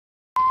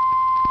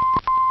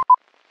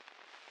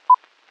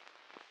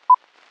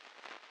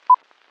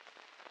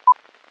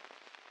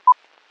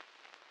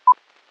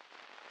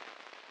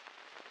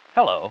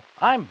Hello,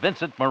 I'm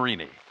Vincent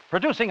Marini,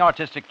 producing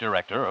artistic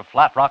director of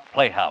Flat Rock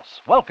Playhouse,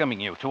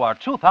 welcoming you to our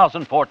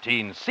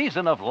 2014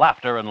 season of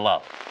laughter and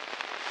love.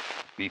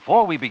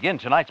 Before we begin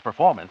tonight's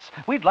performance,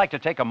 we'd like to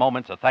take a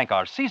moment to thank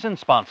our season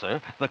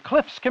sponsor, the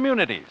Cliffs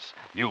Communities.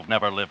 You've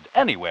never lived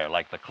anywhere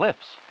like the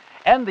Cliffs.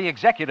 And the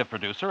executive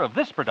producer of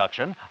this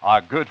production, our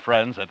good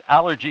friends at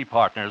Allergy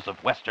Partners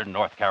of Western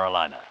North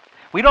Carolina.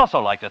 We'd also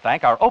like to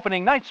thank our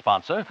opening night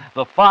sponsor,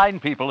 the fine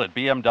people at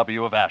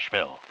BMW of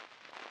Asheville.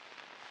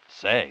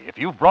 Say, if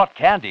you've brought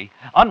candy,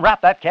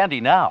 unwrap that candy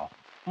now.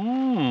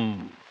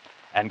 And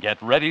get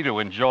ready to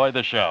enjoy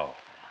the show.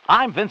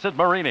 I'm Vincent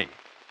Marini.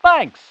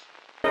 Thanks.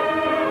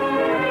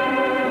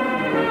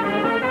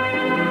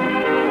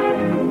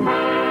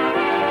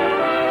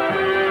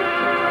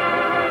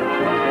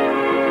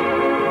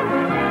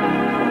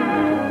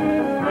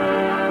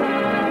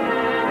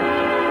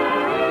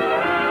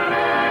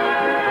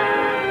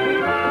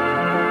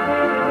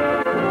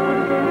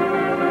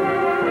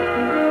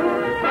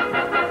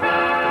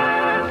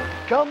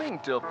 Coming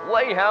to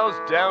Playhouse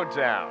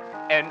Downtown,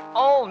 an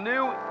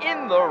all-new,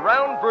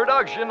 in-the-round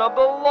production of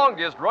the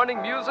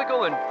longest-running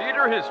musical in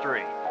theater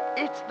history.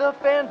 It's The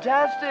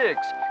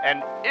Fantastics,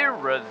 an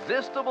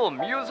irresistible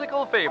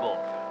musical fable.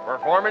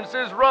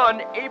 Performances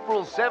run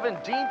April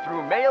 17th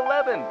through May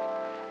 11th.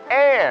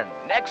 And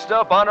next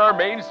up on our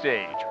main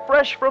stage,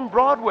 fresh from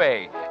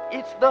Broadway,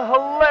 it's the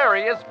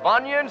hilarious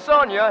Vanya and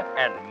Sonia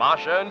and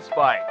Masha and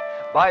Spike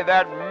by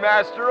that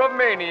master of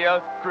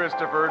mania,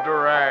 Christopher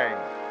Durang,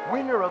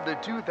 winner of the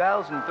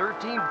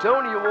 2013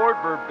 Tony Award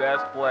for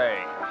Best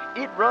Play.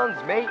 It runs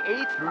May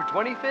 8th through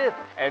 25th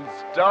and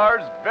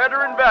stars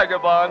veteran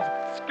vagabonds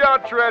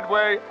Scott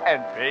Treadway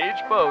and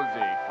Paige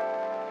Posey.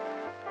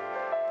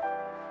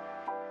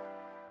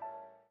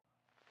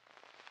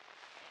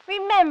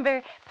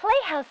 Remember,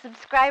 Playhouse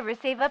subscribers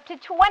save up to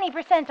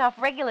 20% off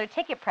regular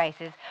ticket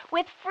prices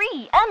with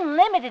free,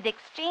 unlimited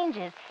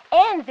exchanges,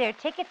 and their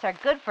tickets are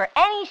good for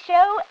any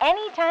show,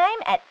 anytime,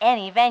 at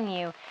any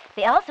venue.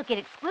 They also get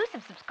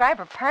exclusive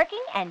subscriber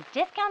parking and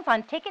discounts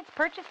on tickets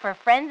purchased for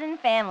friends and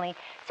family.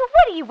 So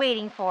what are you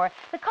waiting for?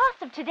 The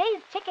cost of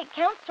today's ticket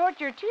counts towards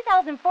your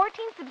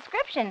 2014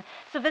 subscription.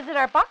 So visit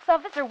our box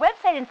office or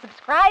website and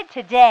subscribe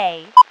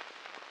today.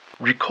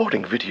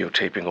 Recording,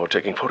 videotaping, or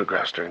taking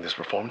photographs during this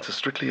performance is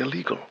strictly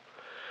illegal.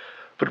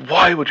 But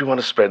why would you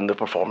want to spend the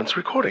performance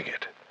recording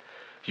it?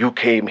 You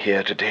came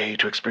here today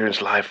to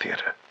experience live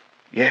theater.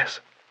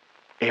 Yes,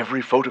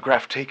 every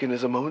photograph taken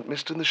is a moment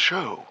missed in the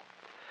show.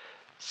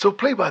 So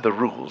play by the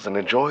rules and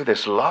enjoy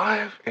this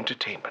live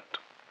entertainment.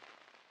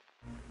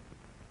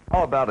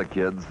 How about it,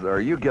 kids?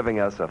 Are you giving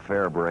us a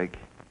fair break?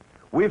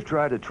 We've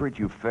tried to treat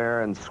you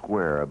fair and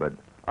square, but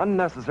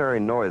unnecessary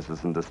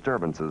noises and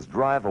disturbances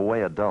drive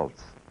away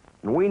adults.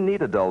 And we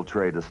need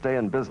adultery to stay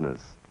in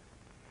business.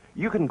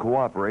 You can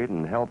cooperate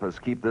and help us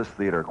keep this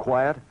theater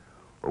quiet,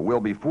 or we'll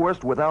be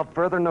forced without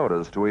further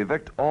notice to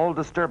evict all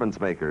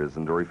disturbance makers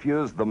and to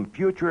refuse them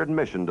future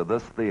admission to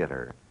this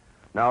theater.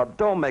 Now,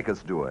 don't make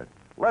us do it.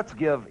 Let's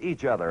give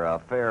each other a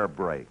fair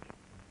break.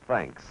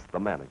 Thanks, the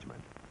management.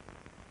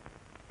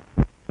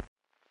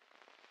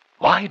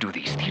 Why do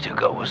these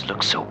theatergoers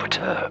look so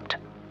perturbed?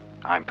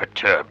 I'm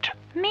perturbed.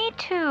 Me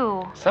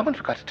too. Someone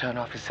forgot to turn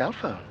off his cell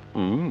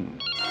phone.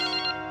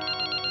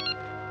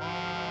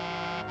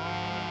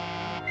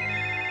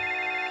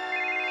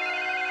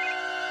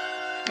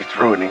 It's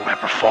ruining my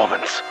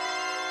performance.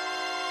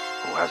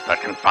 Who has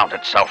that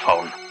confounded cell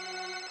phone?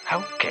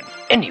 How can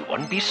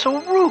anyone be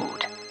so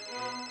rude?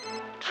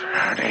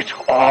 Turn it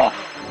off.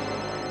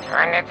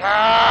 Turn it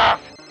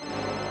off!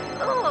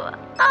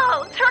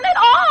 Oh, turn it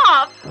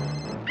off!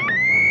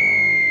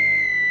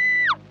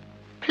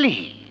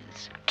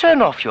 Please,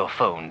 turn off your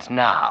phones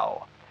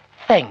now.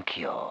 Thank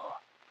you.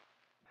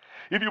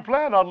 If you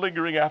plan on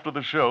lingering after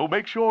the show,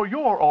 make sure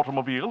your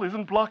automobile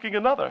isn't blocking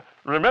another.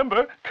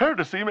 Remember,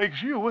 courtesy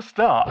makes you a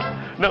star.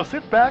 Now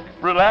sit back,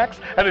 relax,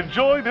 and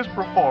enjoy this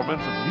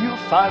performance of Neil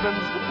Simon's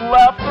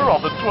Laughter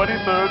on the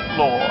 23rd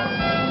Floor.